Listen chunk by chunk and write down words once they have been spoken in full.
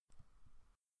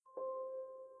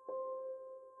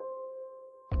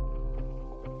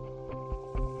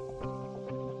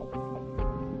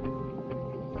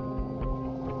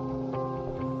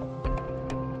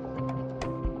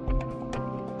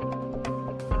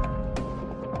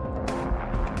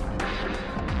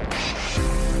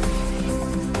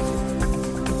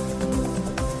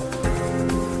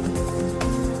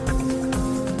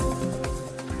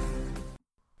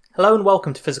Hello and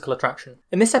welcome to Physical Attraction.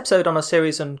 In this episode on our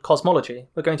series on cosmology,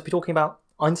 we're going to be talking about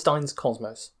Einstein's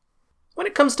cosmos. When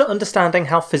it comes to understanding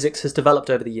how physics has developed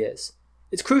over the years,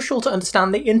 it's crucial to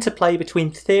understand the interplay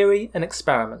between theory and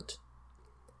experiment.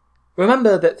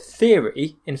 Remember that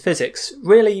theory in physics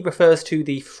really refers to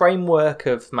the framework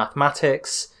of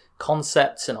mathematics,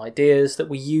 concepts and ideas that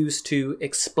we use to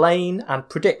explain and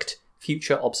predict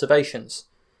future observations.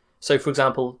 So for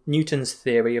example, Newton's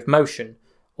theory of motion,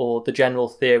 or the general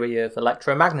theory of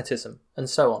electromagnetism, and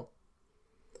so on.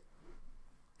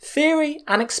 Theory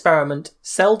and experiment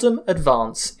seldom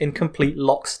advance in complete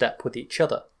lockstep with each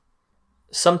other.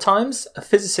 Sometimes a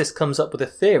physicist comes up with a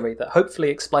theory that hopefully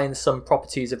explains some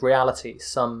properties of reality,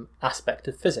 some aspect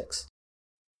of physics.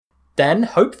 Then,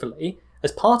 hopefully,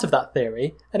 as part of that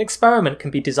theory, an experiment can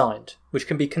be designed, which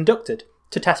can be conducted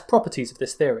to test properties of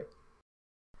this theory.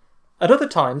 At other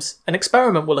times, an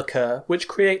experiment will occur which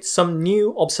creates some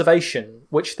new observation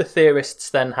which the theorists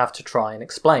then have to try and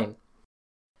explain.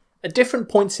 At different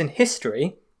points in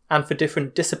history, and for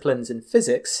different disciplines in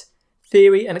physics,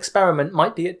 theory and experiment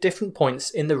might be at different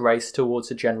points in the race towards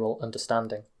a general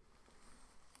understanding.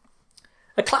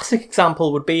 A classic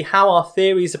example would be how our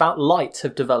theories about light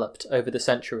have developed over the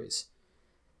centuries.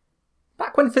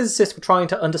 Back when physicists were trying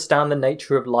to understand the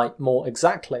nature of light more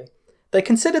exactly, they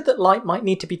considered that light might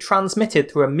need to be transmitted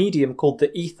through a medium called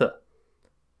the ether.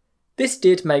 This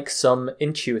did make some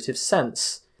intuitive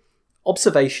sense.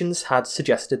 Observations had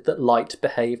suggested that light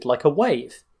behaved like a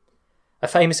wave. A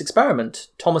famous experiment,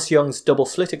 Thomas Young's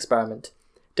double-slit experiment,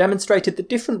 demonstrated that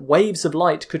different waves of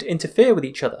light could interfere with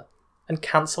each other and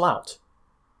cancel out.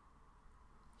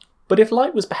 But if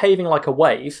light was behaving like a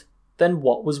wave, then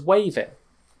what was waving?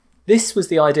 This was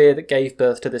the idea that gave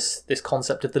birth to this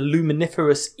concept of the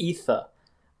luminiferous ether,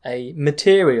 a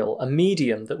material, a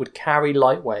medium that would carry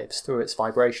light waves through its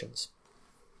vibrations.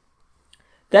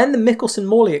 Then the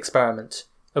Michelson-Morley experiment,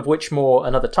 of which more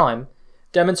another time,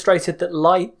 demonstrated that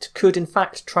light could in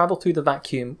fact travel through the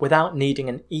vacuum without needing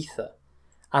an ether,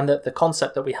 and that the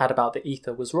concept that we had about the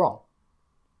ether was wrong.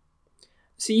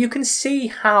 So you can see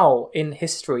how in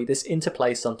history this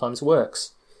interplay sometimes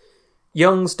works.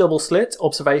 Young's double-slit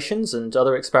observations and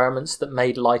other experiments that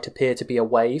made light appear to be a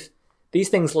wave, these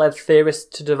things led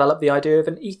theorists to develop the idea of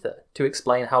an ether to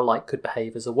explain how light could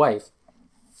behave as a wave.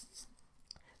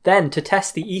 Then, to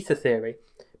test the ether theory,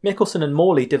 Michelson and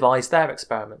Morley devised their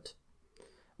experiment.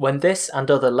 When this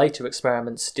and other later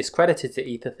experiments discredited the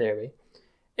ether theory,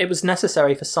 it was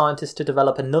necessary for scientists to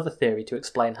develop another theory to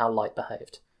explain how light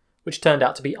behaved, which turned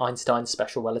out to be Einstein's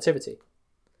special relativity.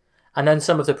 And then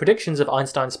some of the predictions of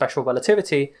Einstein's special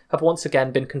relativity have once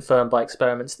again been confirmed by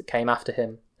experiments that came after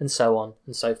him, and so on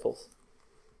and so forth.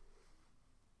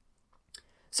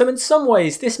 So in some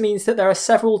ways, this means that there are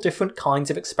several different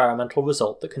kinds of experimental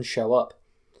result that can show up.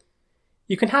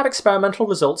 You can have experimental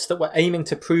results that were aiming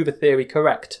to prove a theory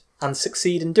correct, and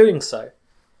succeed in doing so,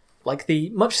 like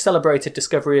the much celebrated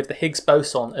discovery of the Higgs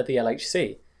boson at the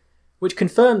LHC, which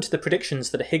confirmed the predictions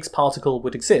that a Higgs particle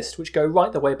would exist, which go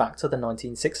right the way back to the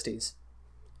 1960s.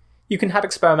 You can have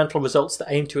experimental results that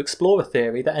aim to explore a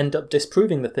theory that end up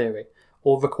disproving the theory,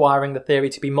 or requiring the theory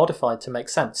to be modified to make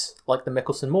sense, like the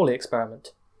Michelson-Morley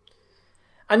experiment.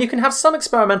 And you can have some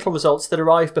experimental results that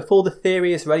arrive before the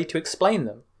theory is ready to explain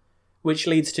them, which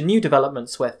leads to new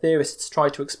developments where theorists try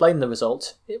to explain the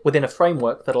result within a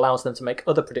framework that allows them to make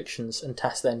other predictions and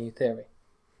test their new theory.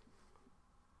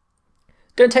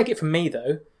 Don't take it from me,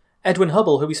 though. Edwin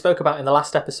Hubble, who we spoke about in the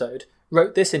last episode,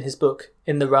 wrote this in his book,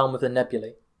 In the Realm of the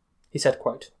Nebulae. He said,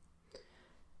 quote,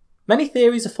 "Many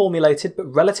theories are formulated,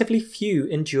 but relatively few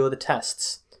endure the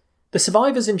tests. The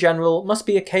survivors in general must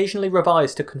be occasionally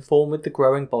revised to conform with the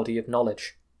growing body of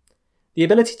knowledge. The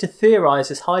ability to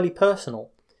theorise is highly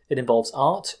personal. It involves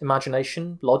art,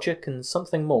 imagination, logic, and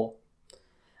something more.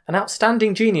 An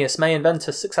outstanding genius may invent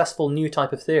a successful new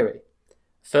type of theory.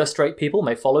 First-rate people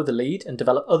may follow the lead and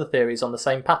develop other theories on the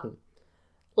same pattern.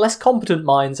 Less competent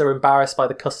minds are embarrassed by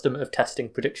the custom of testing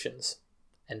predictions."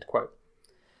 End quote.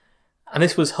 And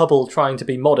this was Hubble trying to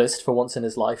be modest for once in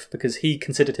his life, because he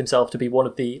considered himself to be one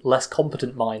of the less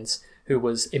competent minds who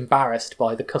was embarrassed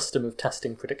by the custom of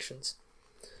testing predictions.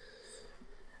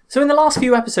 So in the last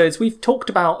few episodes, we've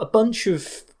talked about a bunch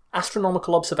of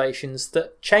astronomical observations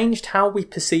that changed how we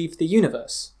perceive the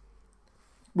universe.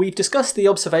 We've discussed the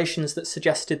observations that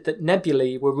suggested that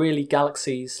nebulae were really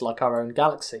galaxies like our own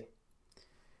galaxy.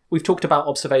 We've talked about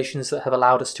observations that have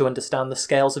allowed us to understand the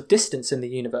scales of distance in the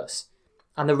universe,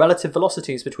 and the relative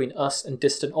velocities between us and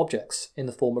distant objects in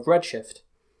the form of redshift.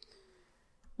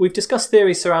 We've discussed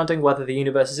theories surrounding whether the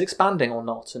universe is expanding or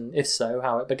not, and if so,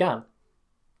 how it began.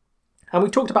 And we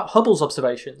talked about Hubble's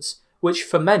observations, which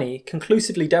for many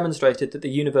conclusively demonstrated that the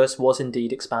universe was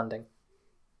indeed expanding.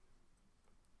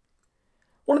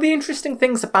 One of the interesting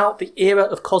things about the era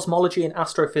of cosmology and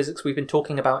astrophysics we've been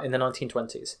talking about in the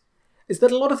 1920s is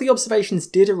that a lot of the observations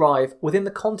did arrive within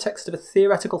the context of a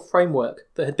theoretical framework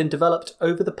that had been developed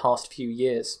over the past few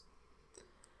years.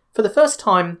 For the first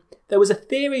time, there was a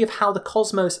theory of how the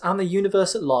cosmos and the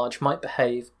universe at large might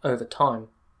behave over time.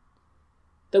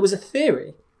 There was a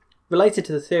theory, related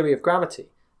to the theory of gravity,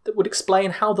 that would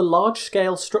explain how the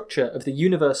large-scale structure of the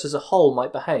universe as a whole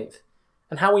might behave,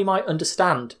 and how we might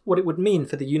understand what it would mean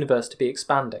for the universe to be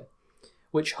expanding,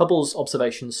 which Hubble's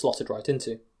observations slotted right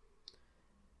into.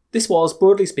 This was,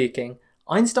 broadly speaking,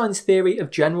 Einstein's theory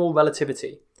of general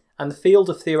relativity and the field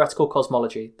of theoretical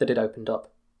cosmology that it opened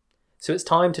up. So it's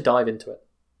time to dive into it.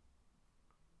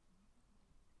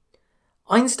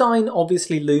 Einstein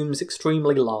obviously looms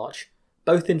extremely large,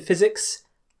 both in physics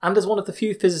and as one of the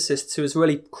few physicists who has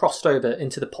really crossed over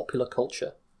into the popular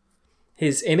culture.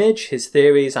 His image, his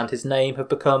theories, and his name have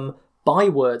become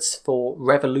bywords for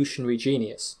revolutionary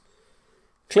genius.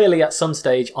 Clearly, at some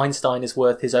stage, Einstein is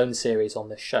worth his own series on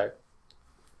this show.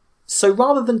 So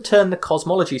rather than turn the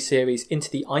cosmology series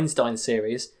into the Einstein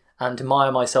series and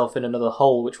mire myself in another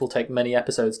hole which will take many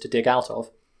episodes to dig out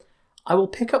of, I will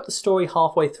pick up the story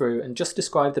halfway through and just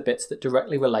describe the bits that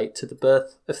directly relate to the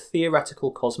birth of theoretical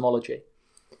cosmology.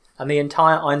 And the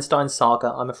entire Einstein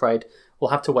saga, I'm afraid, will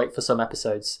have to wait for some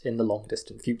episodes in the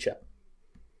long-distant future.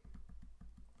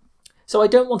 So I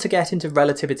don't want to get into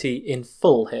relativity in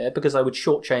full here, because I would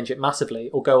shortchange it massively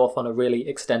or go off on a really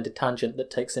extended tangent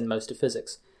that takes in most of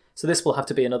physics. So this will have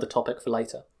to be another topic for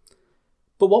later.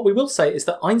 But what we will say is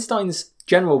that Einstein's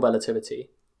general relativity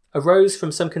arose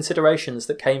from some considerations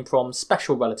that came from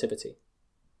special relativity.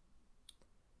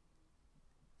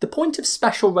 The point of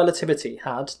special relativity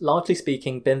had, largely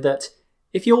speaking, been that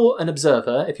if you're an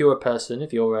observer, if you're a person,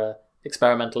 if you're an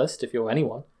experimentalist, if you're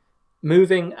anyone,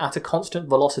 moving at a constant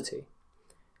velocity,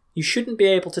 you shouldn't be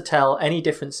able to tell any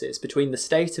differences between the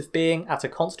state of being at a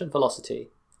constant velocity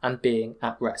and being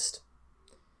at rest.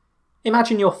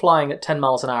 Imagine you're flying at 10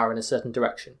 miles an hour in a certain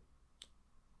direction.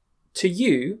 To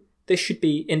you, this should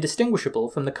be indistinguishable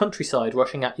from the countryside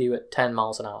rushing at you at 10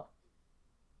 miles an hour.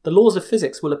 The laws of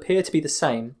physics will appear to be the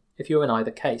same if you're in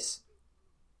either case.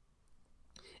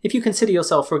 If you consider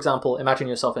yourself, for example, imagine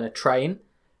yourself in a train.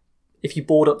 If you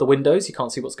board up the windows, you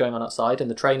can't see what's going on outside,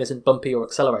 and the train isn't bumpy or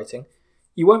accelerating,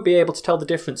 you won't be able to tell the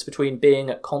difference between being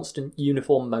at constant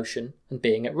uniform motion and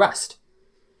being at rest.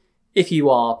 If you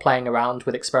are playing around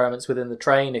with experiments within the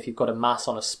train, if you've got a mass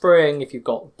on a spring, if you've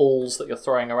got balls that you're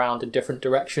throwing around in different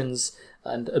directions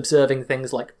and observing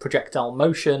things like projectile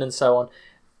motion and so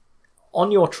on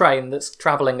your train that's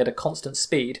travelling at a constant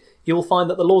speed, you will find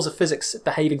that the laws of physics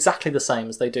behave exactly the same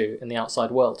as they do in the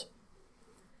outside world.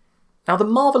 Now, the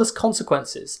marvellous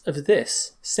consequences of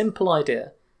this simple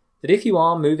idea that if you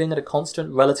are moving at a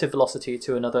constant relative velocity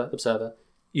to another observer,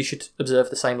 you should observe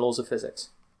the same laws of physics.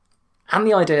 And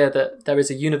the idea that there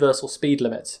is a universal speed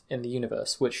limit in the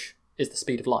universe, which is the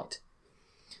speed of light.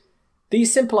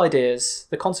 These simple ideas,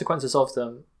 the consequences of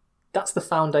them, that's the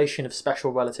foundation of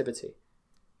special relativity,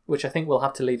 which I think we'll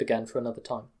have to leave again for another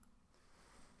time.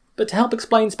 But to help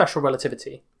explain special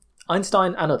relativity,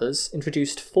 Einstein and others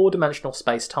introduced four-dimensional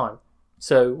space-time,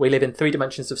 so we live in 3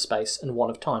 dimensions of space and 1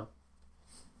 of time.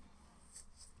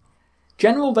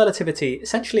 General relativity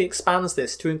essentially expands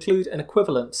this to include an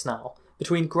equivalence now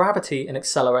between gravity and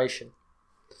acceleration.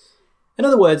 In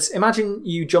other words, imagine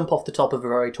you jump off the top of a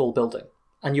very tall building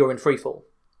and you're in freefall.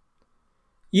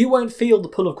 You won't feel the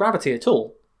pull of gravity at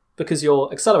all because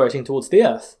you're accelerating towards the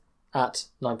Earth at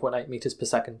 9.8 meters per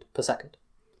second.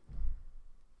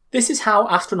 This is how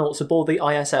astronauts aboard the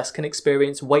ISS can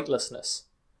experience weightlessness.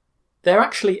 They're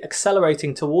actually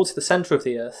accelerating towards the centre of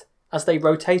the Earth as they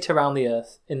rotate around the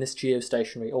Earth in this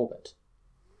geostationary orbit.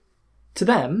 To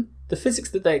them, the physics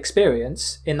that they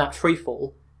experience in that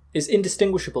freefall is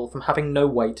indistinguishable from having no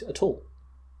weight at all.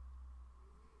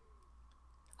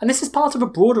 And this is part of a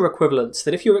broader equivalence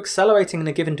that if you're accelerating in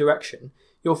a given direction,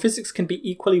 your physics can be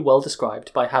equally well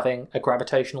described by having a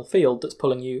gravitational field that's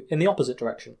pulling you in the opposite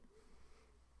direction.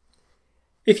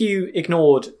 If you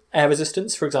ignored air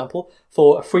resistance, for example,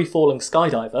 for a free-falling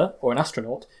skydiver or an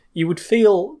astronaut, you would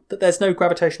feel that there's no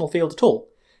gravitational field at all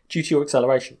due to your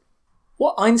acceleration.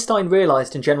 What Einstein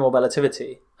realised in general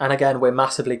relativity, and again we're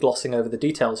massively glossing over the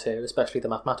details here, especially the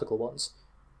mathematical ones,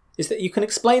 is that you can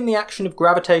explain the action of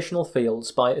gravitational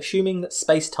fields by assuming that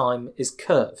space-time is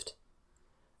curved.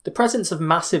 The presence of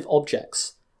massive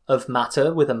objects, of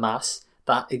matter with a mass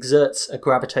that exerts a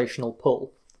gravitational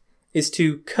pull, is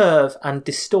to curve and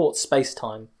distort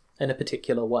space-time in a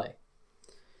particular way.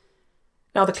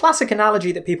 Now, the classic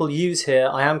analogy that people use here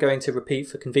I am going to repeat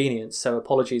for convenience, so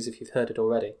apologies if you've heard it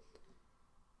already.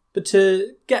 But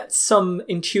to get some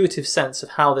intuitive sense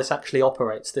of how this actually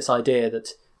operates, this idea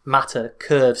that matter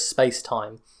curves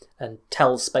space-time and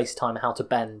tells space-time how to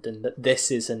bend, and that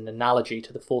this is an analogy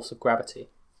to the force of gravity.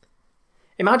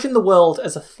 Imagine the world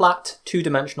as a flat,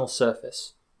 two-dimensional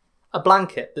surface, a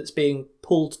blanket that's being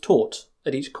pulled taut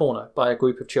at each corner by a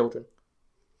group of children.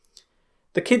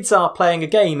 The kids are playing a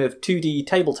game of 2D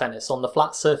table tennis on the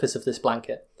flat surface of this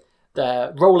blanket.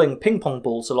 They're rolling ping-pong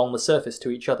balls along the surface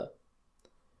to each other.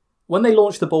 When they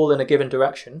launch the ball in a given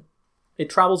direction, it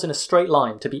travels in a straight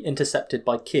line to be intercepted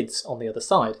by kids on the other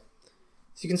side.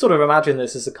 So you can sort of imagine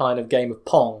this as a kind of game of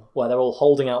Pong, where they're all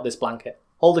holding out this blanket,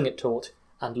 holding it taut,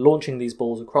 and launching these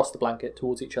balls across the blanket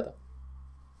towards each other.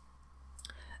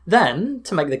 Then,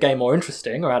 to make the game more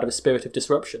interesting, or out of a spirit of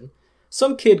disruption,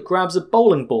 some kid grabs a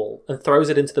bowling ball and throws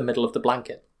it into the middle of the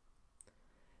blanket.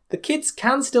 The kids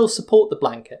can still support the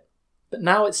blanket, but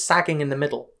now it's sagging in the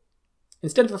middle.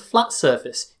 Instead of a flat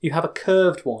surface, you have a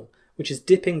curved one, which is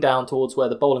dipping down towards where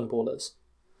the bowling ball is.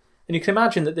 And you can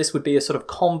imagine that this would be a sort of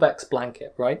convex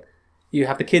blanket, right? You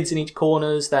have the kids in each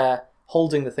corners, they're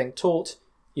holding the thing taut.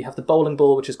 You have the bowling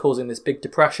ball, which is causing this big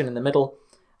depression in the middle.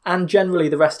 And generally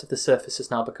the rest of the surface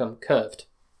has now become curved.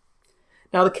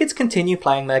 Now the kids continue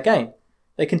playing their game.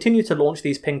 They continue to launch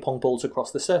these ping-pong balls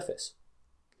across the surface.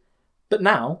 But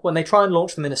now, when they try and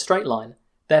launch them in a straight line,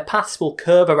 their paths will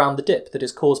curve around the dip that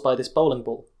is caused by this bowling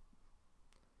ball.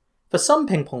 For some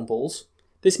ping-pong balls,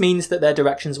 this means that their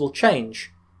directions will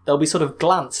change. They'll be sort of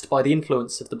glanced by the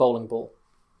influence of the bowling ball.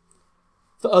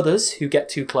 For others who get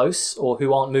too close, or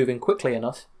who aren't moving quickly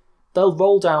enough, they'll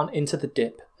roll down into the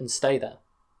dip and stay there.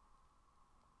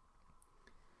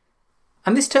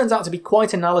 And this turns out to be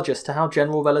quite analogous to how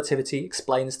general relativity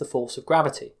explains the force of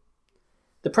gravity.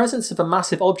 The presence of a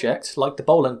massive object, like the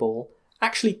bowling ball,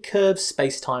 actually curves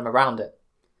space-time around it.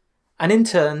 And in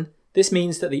turn, this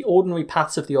means that the ordinary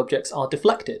paths of the objects are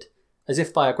deflected, as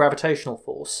if by a gravitational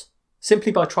force,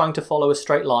 simply by trying to follow a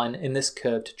straight line in this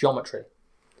curved geometry.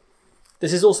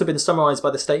 This has also been summarised by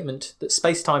the statement that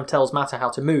space-time tells matter how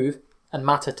to move, and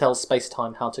matter tells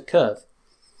space-time how to curve.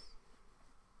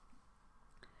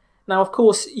 Now, of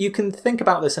course, you can think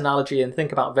about this analogy and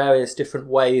think about various different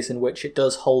ways in which it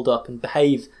does hold up and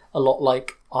behave a lot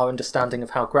like our understanding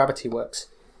of how gravity works.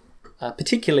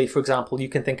 Particularly, for example, you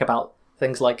can think about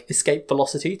things like escape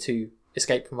velocity to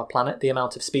escape from a planet, the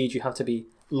amount of speed you have to be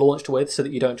launched with so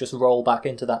that you don't just roll back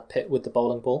into that pit with the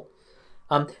bowling ball.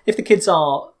 If the kids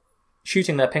are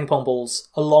shooting their ping pong balls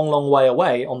a long, long way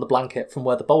away on the blanket from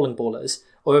where the bowling ball is,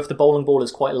 or if the bowling ball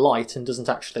is quite light and doesn't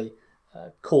actually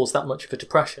cause that much of a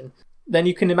depression, then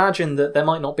you can imagine that there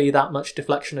might not be that much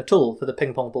deflection at all for the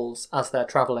ping pong balls as they're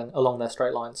travelling along their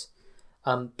straight lines.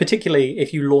 Particularly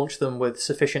if you launch them with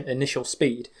sufficient initial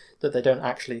speed that they don't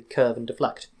actually curve and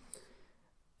deflect.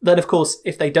 Then, of course,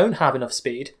 if they don't have enough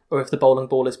speed, or if the bowling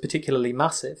ball is particularly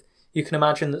massive, you can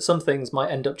imagine that some things might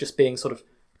end up just being sort of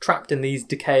trapped in these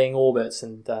decaying orbits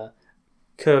and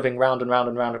curving round and round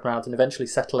and round and round and eventually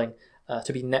settling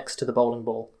to be next to the bowling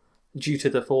ball due to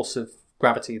the force of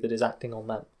gravity that is acting on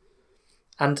them.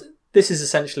 And this is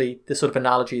essentially the sort of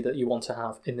analogy that you want to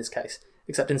have in this case,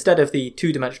 except instead of the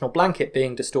two-dimensional blanket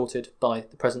being distorted by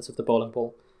the presence of the bowling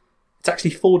ball, it's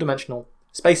actually four-dimensional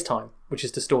space-time which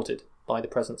is distorted by the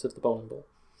presence of the bowling ball.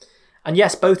 And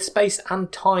yes, both space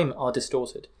and time are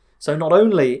distorted. So not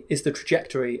only is the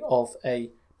trajectory of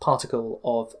a particle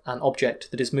of an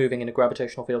object that is moving in a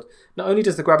gravitational field, not only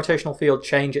does the gravitational field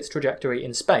change its trajectory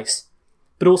in space,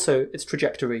 but also its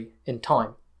trajectory in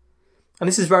time. And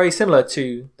this is very similar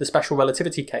to the special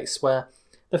relativity case, where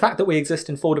the fact that we exist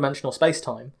in four-dimensional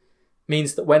space-time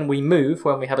means that when we move,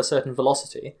 when we have a certain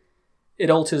velocity,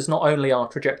 it alters not only our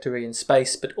trajectory in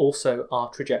space, but also our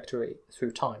trajectory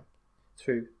through time,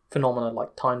 through phenomena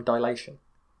like time dilation.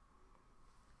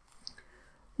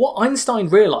 What Einstein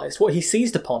realised, what he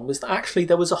seized upon, was that actually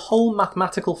there was a whole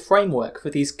mathematical framework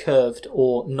for these curved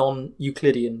or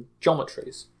non-Euclidean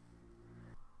geometries.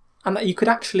 And that you could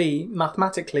actually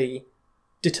mathematically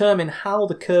determine how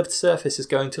the curved surface is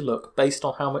going to look based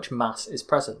on how much mass is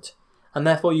present. And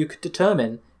therefore you could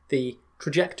determine the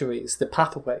trajectories, the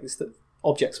pathways that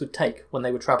objects would take when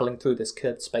they were travelling through this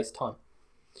curved space-time.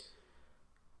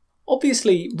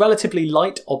 Obviously, relatively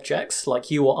light objects like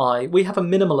you or I, we have a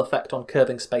minimal effect on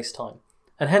curving space-time,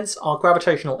 and hence our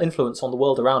gravitational influence on the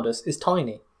world around us is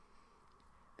tiny.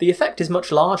 The effect is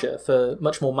much larger for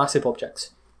much more massive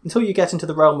objects, until you get into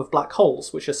the realm of black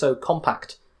holes, which are so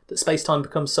compact that space-time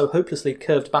becomes so hopelessly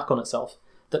curved back on itself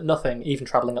that nothing, even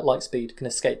travelling at light speed, can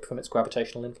escape from its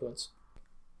gravitational influence.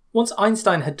 Once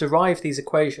Einstein had derived these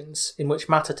equations in which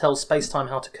matter tells spacetime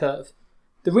how to curve,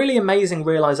 the really amazing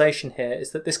realisation here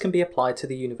is that this can be applied to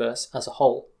the universe as a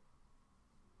whole.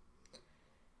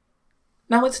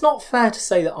 Now, it's not fair to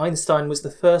say that Einstein was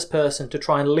the first person to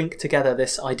try and link together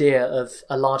this idea of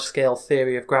a large-scale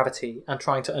theory of gravity and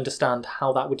trying to understand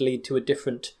how that would lead to a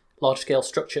different large-scale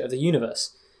structure of the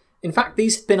universe. In fact,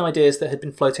 these had been ideas that had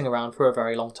been floating around for a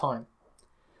very long time.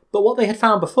 But what they had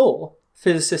found before,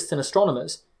 physicists and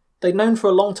astronomers, they'd known for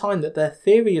a long time that their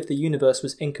theory of the universe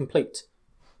was incomplete,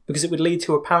 because it would lead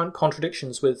to apparent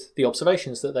contradictions with the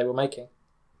observations that they were making.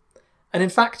 And in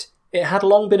fact, it had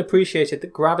long been appreciated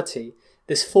that gravity,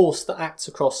 this force that acts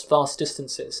across vast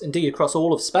distances, indeed across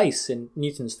all of space in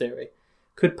Newton's theory,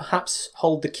 could perhaps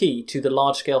hold the key to the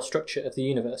large-scale structure of the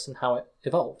universe and how it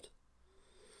evolved.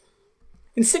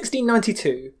 In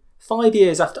 1692, 5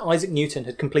 years after Isaac Newton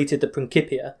had completed the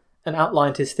Principia and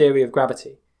outlined his theory of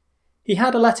gravity, he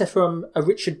had a letter from a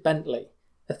Richard Bentley,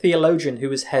 a theologian who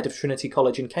was head of Trinity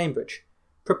College in Cambridge,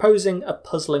 proposing a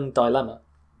puzzling dilemma.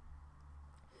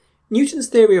 Newton's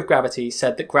theory of gravity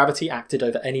said that gravity acted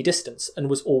over any distance and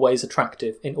was always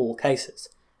attractive in all cases.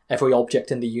 Every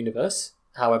object in the universe,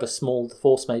 however small the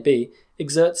force may be,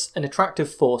 exerts an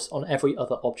attractive force on every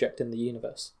other object in the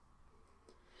universe.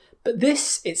 But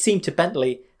this, it seemed to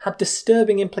Bentley, had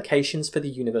disturbing implications for the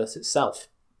universe itself.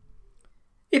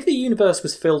 If the universe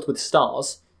was filled with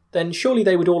stars, then surely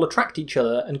they would all attract each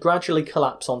other and gradually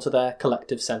collapse onto their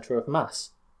collective centre of mass.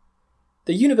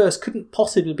 The universe couldn't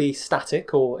possibly be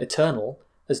static or eternal,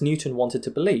 as Newton wanted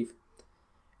to believe.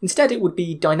 Instead, it would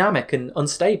be dynamic and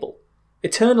unstable,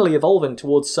 eternally evolving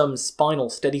towards some spinal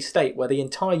steady state where the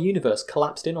entire universe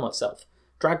collapsed in on itself,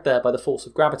 dragged there by the force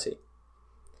of gravity.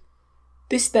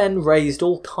 This then raised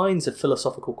all kinds of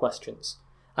philosophical questions.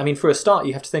 I mean, for a start,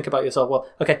 you have to think about yourself, well,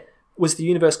 okay, was the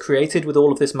universe created with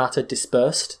all of this matter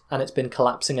dispersed, and it's been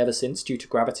collapsing ever since due to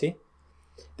gravity?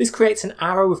 This creates an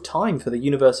arrow of time for the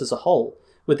universe as a whole,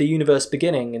 with the universe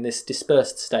beginning in this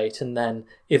dispersed state and then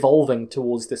evolving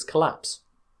towards this collapse.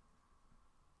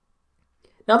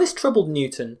 Now this troubled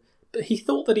Newton, but he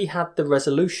thought that he had the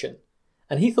resolution,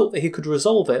 and he thought that he could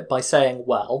resolve it by saying,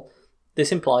 well,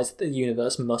 this implies that the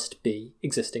universe must be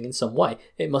existing in some way.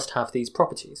 It must have these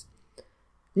properties.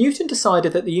 Newton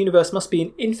decided that the universe must be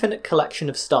an infinite collection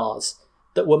of stars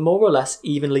that were more or less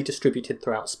evenly distributed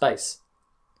throughout space.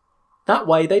 That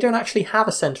way, they don't actually have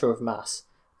a centre of mass,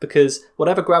 because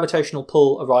whatever gravitational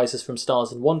pull arises from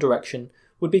stars in one direction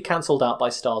would be cancelled out by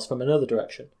stars from another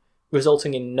direction,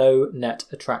 resulting in no net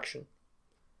attraction.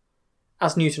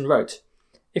 As Newton wrote,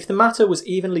 if the matter was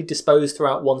evenly disposed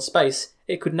throughout one space,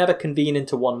 it could never convene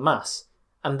into one mass,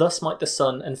 and thus might the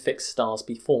sun and fixed stars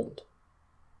be formed.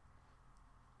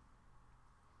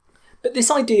 But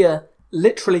this idea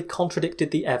literally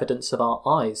contradicted the evidence of our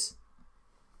eyes.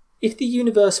 If the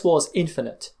universe was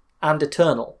infinite and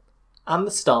eternal, and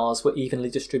the stars were evenly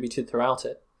distributed throughout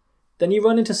it, then you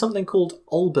run into something called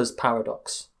Olber's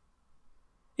paradox.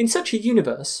 In such a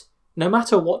universe, no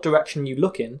matter what direction you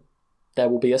look in, there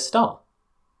will be a star.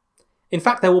 In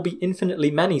fact, there will be infinitely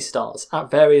many stars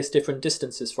at various different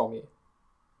distances from you.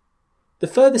 The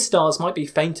furthest stars might be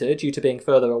fainter due to being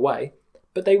further away,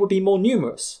 but they would be more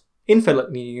numerous,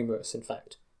 infinitely numerous in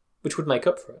fact, which would make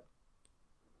up for it.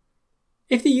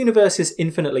 If the universe is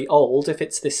infinitely old, if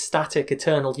it's this static,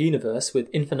 eternal universe with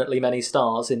infinitely many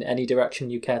stars in any direction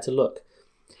you care to look,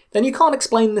 then you can't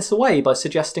explain this away by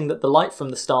suggesting that the light from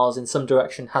the stars in some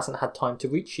direction hasn't had time to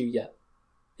reach you yet.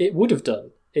 It would have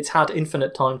done. It's had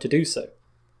infinite time to do so.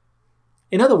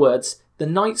 In other words, the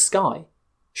night sky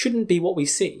shouldn't be what we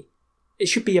see. It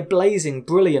should be a blazing,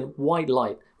 brilliant white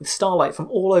light with starlight from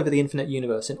all over the infinite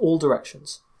universe in all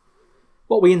directions.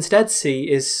 What we instead see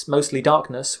is mostly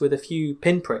darkness with a few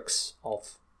pinpricks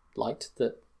of light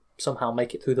that somehow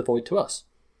make it through the void to us.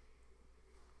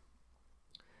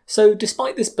 So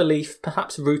despite this belief,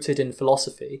 perhaps rooted in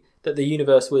philosophy, that the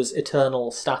universe was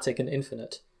eternal, static and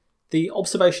infinite, the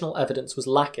observational evidence was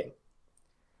lacking.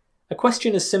 A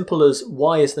question as simple as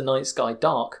why is the night sky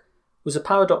dark was a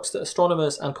paradox that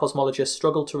astronomers and cosmologists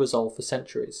struggled to resolve for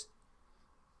centuries.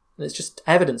 And it's just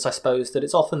evidence, I suppose, that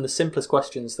it's often the simplest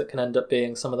questions that can end up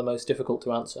being some of the most difficult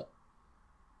to answer.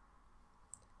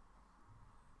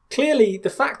 Clearly, the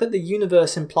fact that the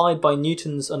universe implied by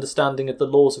Newton's understanding of the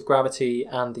laws of gravity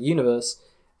and the universe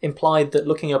implied that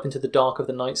looking up into the dark of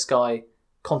the night sky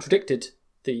contradicted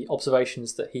the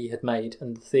observations that he had made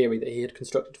and the theory that he had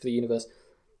constructed for the universe.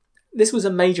 This was a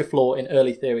major flaw in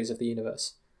early theories of the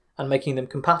universe, and making them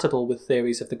compatible with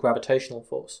theories of the gravitational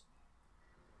force.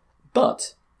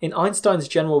 But in Einstein's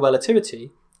general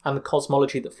relativity and the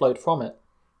cosmology that flowed from it,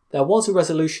 there was a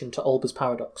resolution to Olbers'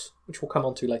 paradox, which we'll come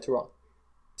on to later on.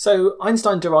 So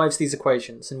Einstein derives these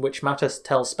equations in which matter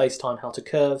tells spacetime how to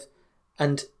curve,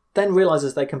 and then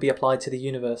realises they can be applied to the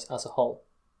universe as a whole.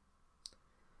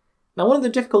 Now, one of the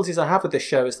difficulties I have with this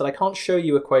show is that I can't show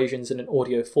you equations in an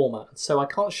audio format, so I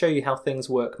can't show you how things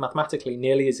work mathematically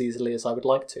nearly as easily as I would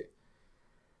like to.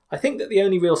 I think that the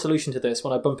only real solution to this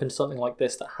when I bump into something like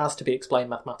this that has to be explained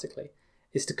mathematically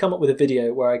is to come up with a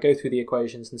video where I go through the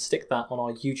equations and stick that on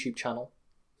our YouTube channel.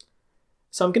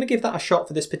 So I'm going to give that a shot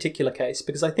for this particular case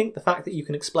because I think the fact that you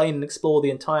can explain and explore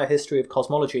the entire history of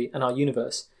cosmology and our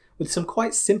universe with some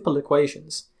quite simple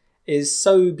equations is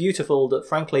so beautiful that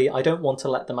frankly I don't want to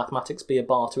let the mathematics be a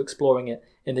bar to exploring it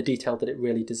in the detail that it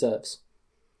really deserves.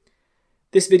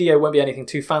 This video won't be anything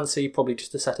too fancy, probably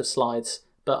just a set of slides,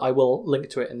 but I will link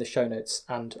to it in the show notes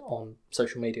and on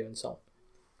social media and so on.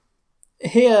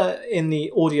 Here in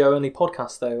the audio-only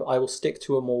podcast though, I will stick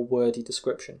to a more wordy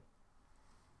description.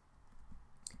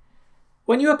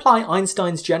 When you apply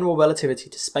Einstein's general relativity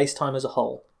to spacetime as a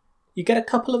whole, you get a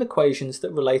couple of equations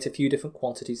that relate a few different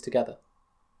quantities together.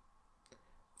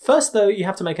 First though, you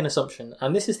have to make an assumption,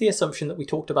 and this is the assumption that we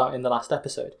talked about in the last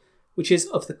episode, which is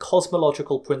of the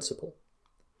cosmological principle.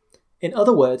 In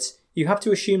other words, you have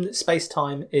to assume that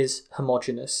spacetime is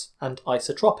homogeneous and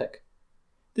isotropic.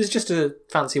 This is just a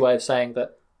fancy way of saying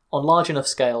that on large enough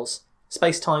scales,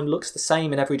 spacetime looks the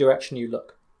same in every direction you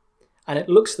look, and it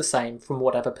looks the same from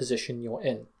whatever position you're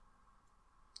in.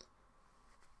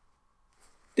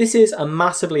 This is a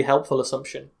massively helpful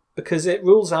assumption because it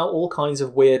rules out all kinds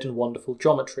of weird and wonderful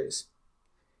geometries.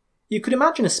 You could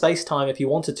imagine a spacetime if you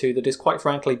wanted to that is quite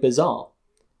frankly bizarre.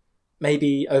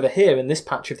 Maybe over here in this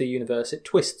patch of the universe it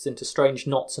twists into strange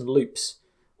knots and loops,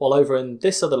 while over in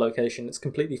this other location it's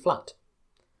completely flat.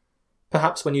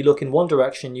 Perhaps when you look in one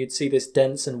direction you'd see this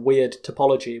dense and weird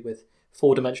topology with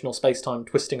four-dimensional spacetime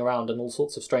twisting around in all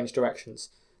sorts of strange directions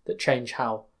that change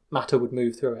how matter would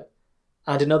move through it.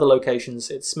 And in other locations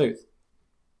it's smooth.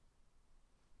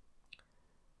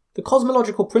 The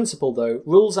cosmological principle, though,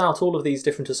 rules out all of these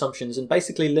different assumptions and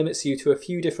basically limits you to a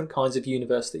few different kinds of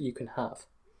universe that you can have.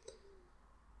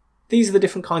 These are the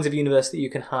different kinds of universe that you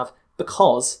can have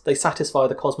because they satisfy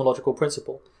the cosmological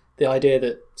principle, the idea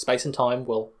that space and time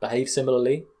will behave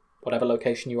similarly, whatever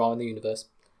location you are in the universe,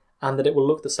 and that it will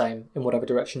look the same in whatever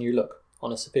direction you look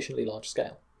on a sufficiently large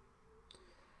scale.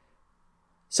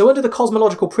 So under the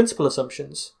cosmological principle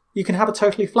assumptions, you can have a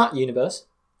totally flat universe.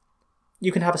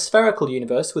 You can have a spherical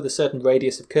universe with a certain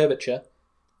radius of curvature.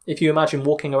 If you imagine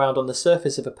walking around on the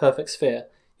surface of a perfect sphere,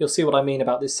 you'll see what I mean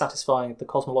about this satisfying the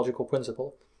cosmological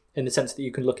principle, in the sense that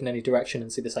you can look in any direction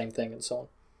and see the same thing and so on.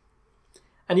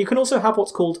 And you can also have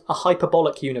what's called a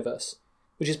hyperbolic universe,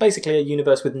 which is basically a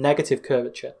universe with negative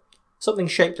curvature, something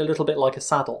shaped a little bit like a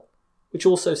saddle, which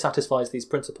also satisfies these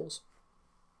principles.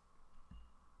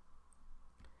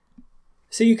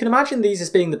 So you can imagine these as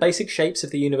being the basic shapes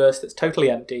of the universe that's totally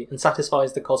empty and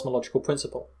satisfies the cosmological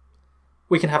principle.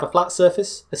 We can have a flat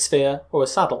surface, a sphere, or a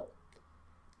saddle.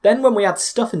 Then when we add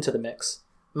stuff into the mix,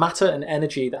 matter and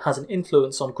energy that has an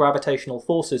influence on gravitational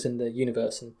forces in the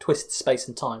universe and twists space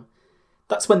and time,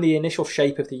 that's when the initial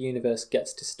shape of the universe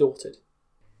gets distorted.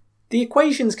 The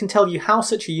equations can tell you how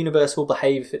such a universe will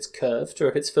behave if it's curved, or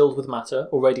if it's filled with matter,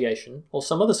 or radiation, or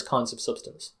some other kinds of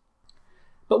substance.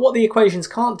 But what the equations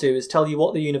can't do is tell you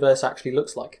what the universe actually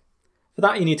looks like. For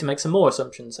that you need to make some more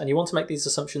assumptions, and you want to make these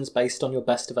assumptions based on your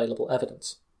best available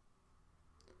evidence.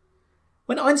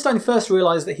 When Einstein first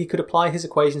realised that he could apply his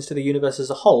equations to the universe as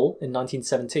a whole in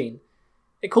 1917,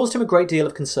 it caused him a great deal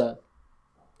of concern.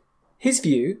 His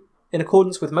view, in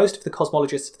accordance with most of the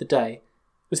cosmologists of the day,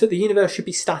 was that the universe should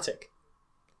be static.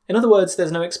 In other words,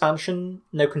 there's no expansion,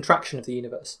 no contraction of the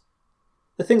universe.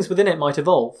 The things within it might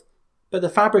evolve, but the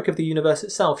fabric of the universe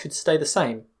itself should stay the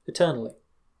same, eternally.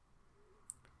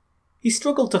 He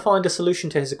struggled to find a solution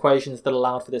to his equations that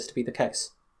allowed for this to be the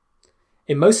case.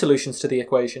 In most solutions to the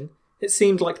equation, it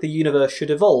seemed like the universe should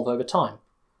evolve over time.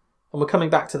 And we're coming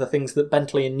back to the things that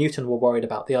Bentley and Newton were worried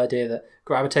about, the idea that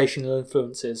gravitational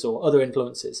influences or other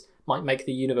influences might make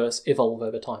the universe evolve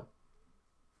over time.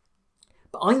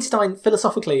 But Einstein,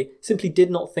 philosophically, simply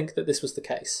did not think that this was the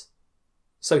case.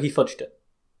 So he fudged it.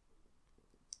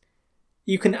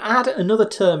 You can add another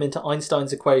term into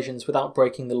Einstein's equations without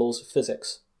breaking the laws of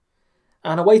physics.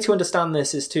 And a way to understand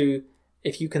this is to,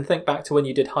 if you can think back to when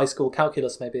you did high school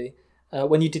calculus maybe,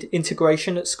 when you did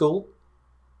integration at school.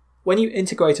 When you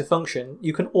integrate a function,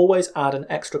 you can always add an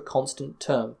extra constant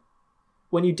term.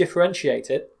 When you differentiate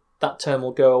it, that term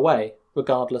will go away,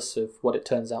 regardless of what it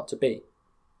turns out to be.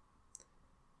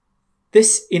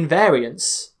 This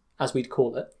invariance, as we'd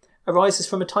call it, arises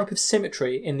from a type of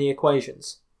symmetry in the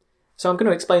equations. So I'm going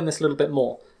to explain this a little bit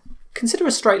more. Consider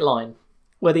a straight line,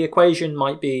 where the equation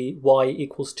might be y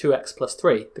equals 2x plus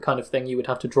 3, the kind of thing you would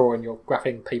have to draw in your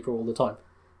graphing paper all the time.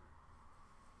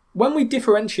 When we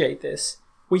differentiate this,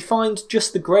 we find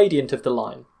just the gradient of the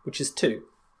line, which is 2.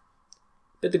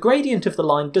 But the gradient of the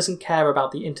line doesn't care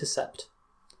about the intercept.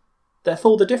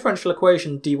 Therefore, the differential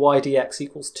equation dy dx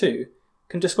equals 2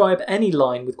 can describe any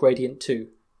line with gradient 2,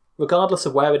 regardless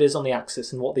of where it is on the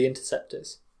axis and what the intercept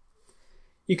is.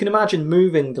 You can imagine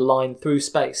moving the line through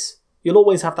space. You'll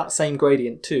always have that same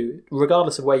gradient too,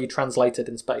 regardless of where you translate it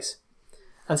in space.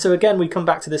 And so again, we come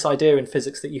back to this idea in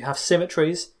physics that you have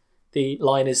symmetries. The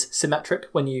line is symmetric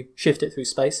when you shift it through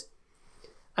space.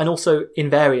 And also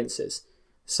invariances.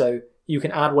 So you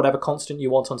can add whatever constant you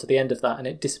want onto the end of that and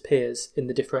it disappears in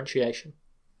the differentiation.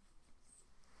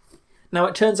 Now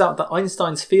it turns out that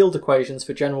Einstein's field equations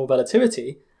for general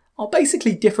relativity are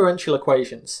basically differential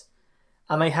equations.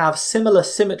 And they have similar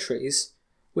symmetries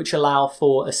which allow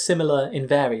for a similar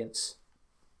invariance.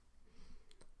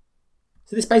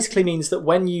 So this basically means that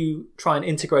when you try and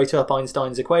integrate up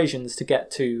Einstein's equations to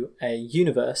get to a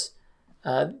universe,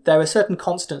 there are certain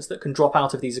constants that can drop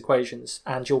out of these equations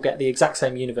and you'll get the exact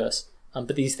same universe,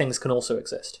 but these things can also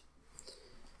exist.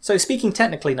 So speaking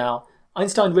technically now,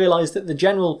 Einstein realised that the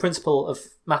general principle of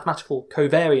mathematical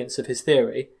covariance of his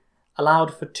theory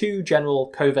allowed for two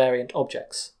general covariant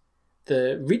objects: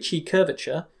 the Ricci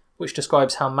curvature, which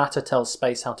describes how matter tells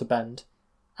space how to bend,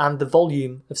 and the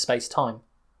volume of space-time.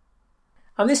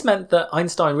 And this meant that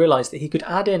Einstein realised that he could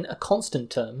add in a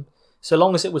constant term so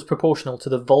long as it was proportional to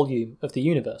the volume of the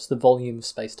universe, the volume of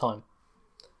space-time.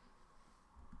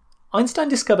 Einstein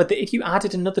discovered that if you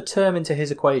added another term into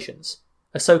his equations,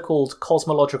 a so-called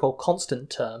cosmological constant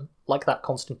term, like that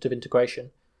constant of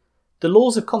integration, the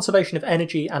laws of conservation of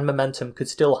energy and momentum could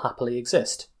still happily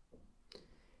exist.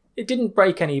 It didn't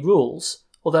break any rules,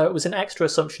 although it was an extra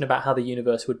assumption about how the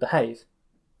universe would behave.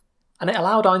 And it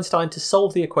allowed Einstein to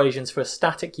solve the equations for a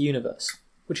static universe,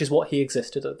 which is what he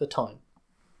existed at the time.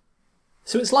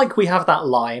 So it's like we have that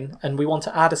line, and we want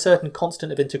to add a certain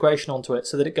constant of integration onto it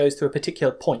so that it goes through a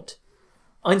particular point.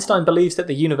 Einstein believes that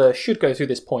the universe should go through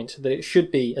this point, that it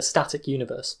should be a static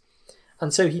universe.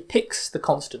 And so he picks the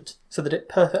constant so that it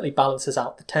perfectly balances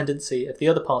out the tendency of the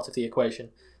other part of the equation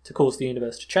to cause the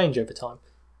universe to change over time,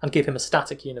 and give him a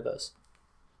static universe.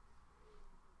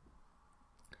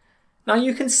 Now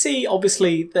you can see,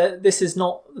 obviously, that this is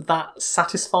not that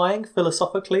satisfying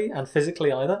philosophically and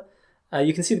physically either.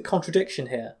 You can see the contradiction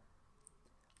here.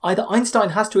 Either Einstein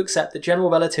has to accept that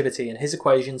general relativity and his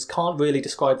equations can't really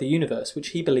describe the universe, which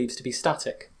he believes to be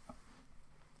static.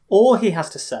 Or he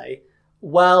has to say,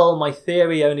 well, my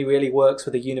theory only really works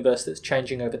with a universe that's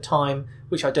changing over time,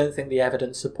 which I don't think the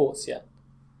evidence supports yet.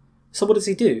 So what does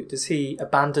he do? Does he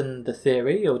abandon the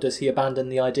theory, or does he abandon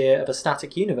the idea of a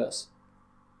static universe?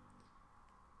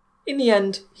 In the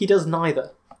end, he does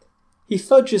neither. He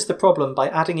fudges the problem by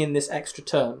adding in this extra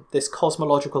term, this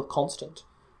cosmological constant,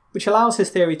 which allows his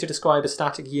theory to describe a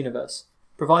static universe,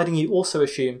 providing you also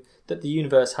assume that the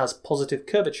universe has positive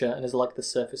curvature and is like the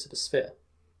surface of a sphere.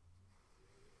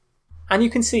 And you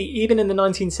can see, even in the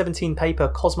 1917 paper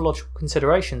Cosmological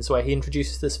Considerations, where he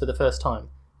introduces this for the first time,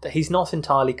 that he's not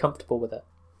entirely comfortable with it.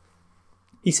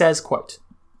 He says, quote,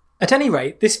 "At any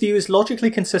rate, this view is logically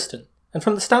consistent, and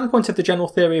from the standpoint of the general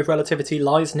theory of relativity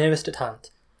lies nearest at hand.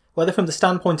 Whether from the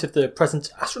standpoint of the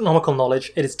present astronomical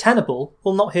knowledge it is tenable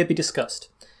will not here be discussed.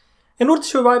 In order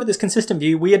to arrive at this consistent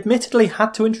view, we admittedly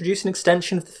had to introduce an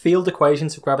extension of the field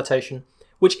equations of gravitation,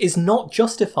 which is not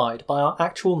justified by our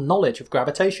actual knowledge of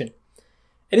gravitation.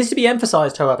 It is to be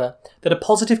emphasised, however, that a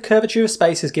positive curvature of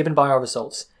space is given by our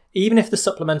results, even if the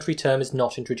supplementary term is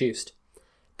not introduced.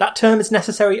 That term is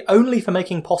necessary only for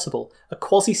making possible a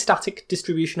quasi-static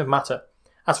distribution of matter,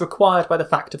 as required by the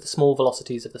fact of the small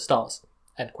velocities of the stars."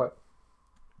 End quote.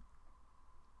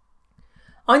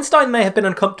 Einstein may have been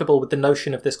uncomfortable with the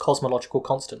notion of this cosmological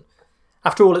constant.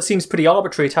 After all, it seems pretty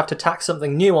arbitrary to have to tack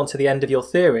something new onto the end of your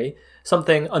theory,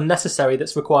 something unnecessary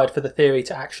that's required for the theory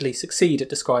to actually succeed at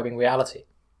describing reality.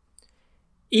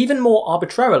 Even more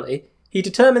arbitrarily, he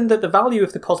determined that the value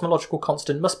of the cosmological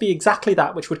constant must be exactly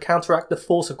that which would counteract the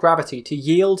force of gravity to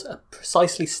yield a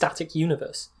precisely static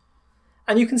universe.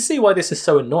 And you can see why this is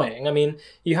so annoying. I mean,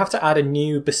 you have to add a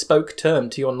new bespoke term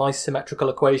to your nice symmetrical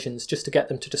equations just to get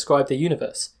them to describe the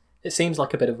universe. It seems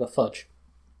like a bit of a fudge.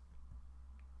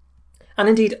 And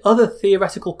indeed, other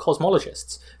theoretical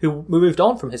cosmologists who moved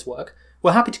on from his work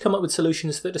were happy to come up with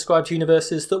solutions that described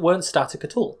universes that weren't static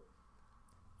at all.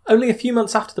 Only a few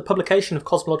months after the publication of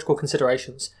Cosmological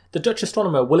Considerations, the Dutch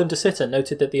astronomer Willem de Sitter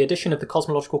noted that the addition of the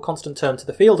cosmological constant term to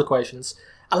the field equations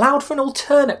allowed for an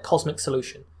alternate cosmic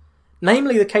solution.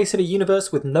 namely the case of a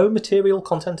universe with no material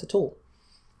content at all.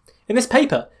 In this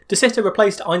paper, De Sitter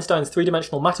replaced Einstein's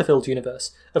three-dimensional matter-filled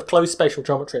universe of closed spatial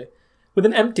geometry with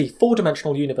an empty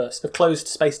four-dimensional universe of closed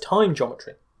space-time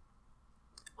geometry.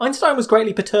 Einstein was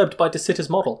greatly perturbed by De Sitter's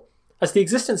model, as the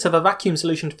existence of a vacuum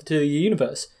solution to the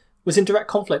universe was in direct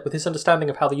conflict with his understanding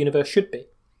of how the universe should be.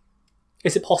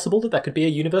 Is it possible that there could be a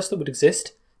universe that would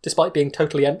exist, despite being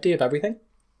totally empty of everything?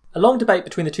 A long debate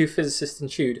between the two physicists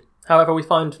ensued. However, we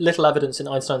find little evidence in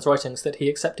Einstein's writings that he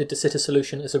accepted De Sitter's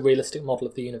solution as a realistic model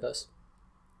of the universe.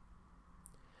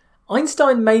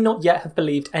 Einstein may not yet have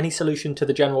believed any solution to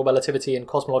the general relativity and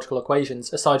cosmological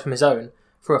equations, aside from his own,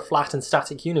 for a flat and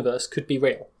static universe could be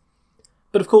real.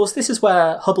 But of course, this is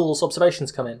where Hubble's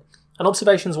observations come in, and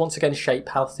observations once again shape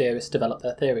how theorists develop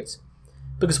their theories.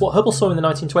 Because what Hubble saw in the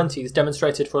 1920s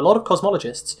demonstrated for a lot of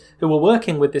cosmologists who were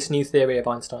working with this new theory of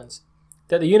Einstein's,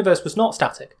 that the universe was not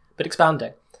static, but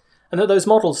expanding, and that those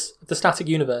models of the static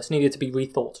universe needed to be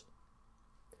rethought.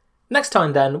 Next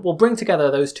time then, we'll bring together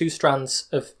those two strands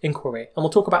of inquiry, and we'll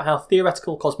talk about how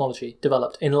theoretical cosmology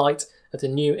developed in light of the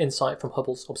new insight from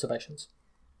Hubble's observations.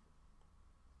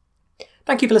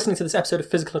 Thank you for listening to this episode of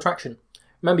Physical Attraction.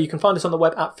 Remember, you can find us on the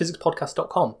web at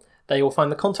physicspodcast.com. There you'll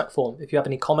find the contact form if you have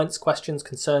any comments, questions,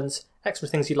 concerns, extra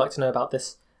things you'd like to know about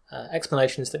this,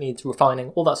 explanations that need refining,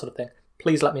 all that sort of thing.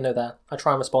 Please let me know there. I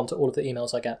try and respond to all of the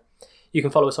emails I get. You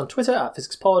can follow us on Twitter at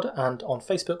PhysicsPod, and on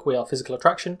Facebook we are Physical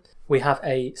Attraction. We have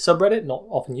a subreddit, not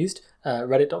often used,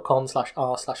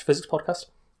 reddit.com/r/physicspodcast.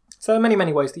 So there are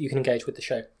many ways that you can engage with the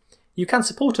show. You can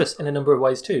support us in a number of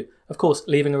ways too. Of course,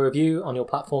 leaving a review on your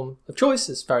platform of choice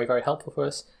is very helpful for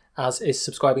us, as is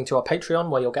subscribing to our Patreon,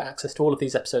 where you'll get access to all of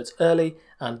these episodes early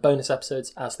and bonus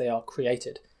episodes as they are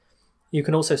created. You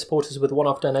can also support us with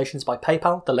one-off donations by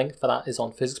PayPal. The link for that is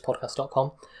on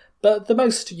physicspodcast.com. But the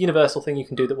most universal thing you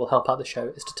can do that will help out the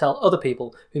show is to tell other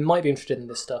people who might be interested in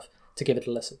this stuff to give it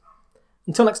a listen.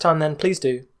 Until next time then, please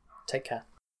do, take care.